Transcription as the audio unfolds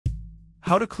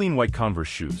How to clean white Converse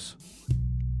shoes.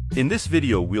 In this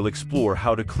video we'll explore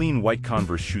how to clean white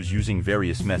Converse shoes using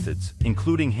various methods,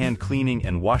 including hand cleaning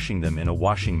and washing them in a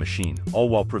washing machine, all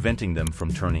while preventing them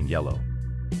from turning yellow.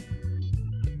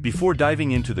 Before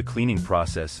diving into the cleaning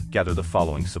process, gather the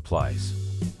following supplies: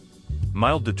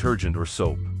 mild detergent or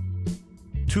soap,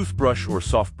 toothbrush or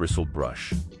soft-bristled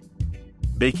brush,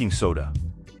 baking soda,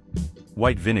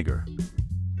 white vinegar,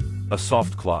 a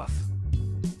soft cloth,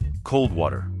 cold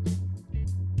water.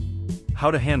 How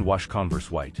to hand wash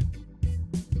Converse white.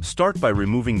 Start by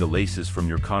removing the laces from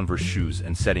your Converse shoes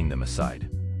and setting them aside.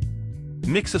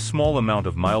 Mix a small amount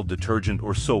of mild detergent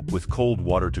or soap with cold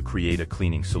water to create a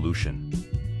cleaning solution.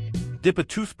 Dip a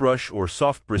toothbrush or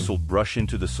soft-bristled brush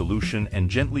into the solution and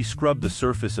gently scrub the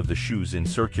surface of the shoes in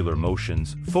circular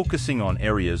motions, focusing on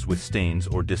areas with stains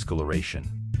or discoloration.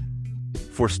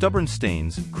 For stubborn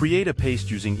stains, create a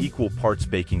paste using equal parts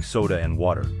baking soda and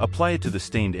water. Apply it to the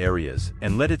stained areas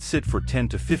and let it sit for 10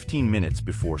 to 15 minutes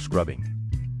before scrubbing.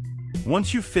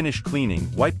 Once you've finished cleaning,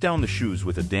 wipe down the shoes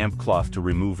with a damp cloth to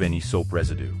remove any soap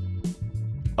residue.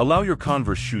 Allow your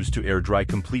Converse shoes to air dry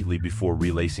completely before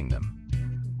relacing them.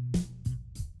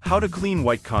 How to clean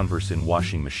white Converse in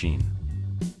washing machine.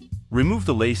 Remove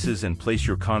the laces and place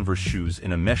your Converse shoes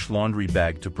in a mesh laundry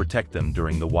bag to protect them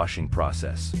during the washing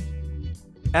process.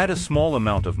 Add a small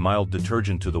amount of mild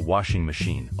detergent to the washing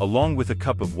machine, along with a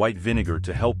cup of white vinegar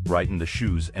to help brighten the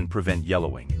shoes and prevent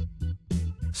yellowing.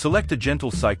 Select a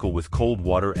gentle cycle with cold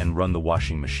water and run the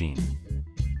washing machine.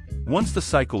 Once the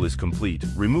cycle is complete,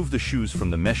 remove the shoes from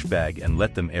the mesh bag and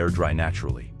let them air dry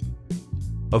naturally.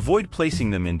 Avoid placing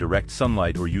them in direct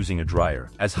sunlight or using a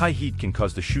dryer, as high heat can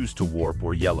cause the shoes to warp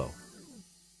or yellow,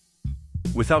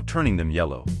 without turning them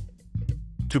yellow.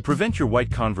 To prevent your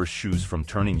white Converse shoes from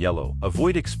turning yellow,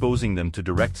 avoid exposing them to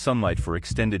direct sunlight for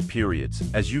extended periods,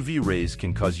 as UV rays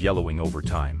can cause yellowing over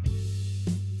time.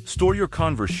 Store your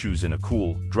Converse shoes in a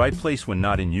cool, dry place when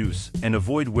not in use, and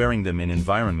avoid wearing them in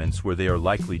environments where they are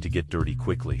likely to get dirty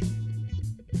quickly.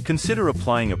 Consider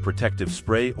applying a protective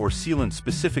spray or sealant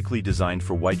specifically designed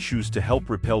for white shoes to help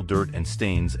repel dirt and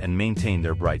stains and maintain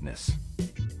their brightness.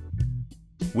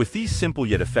 With these simple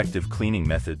yet effective cleaning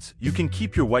methods, you can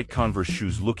keep your white Converse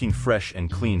shoes looking fresh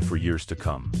and clean for years to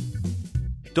come.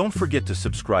 Don't forget to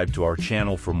subscribe to our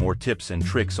channel for more tips and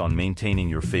tricks on maintaining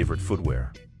your favorite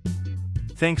footwear.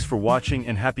 Thanks for watching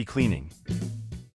and happy cleaning!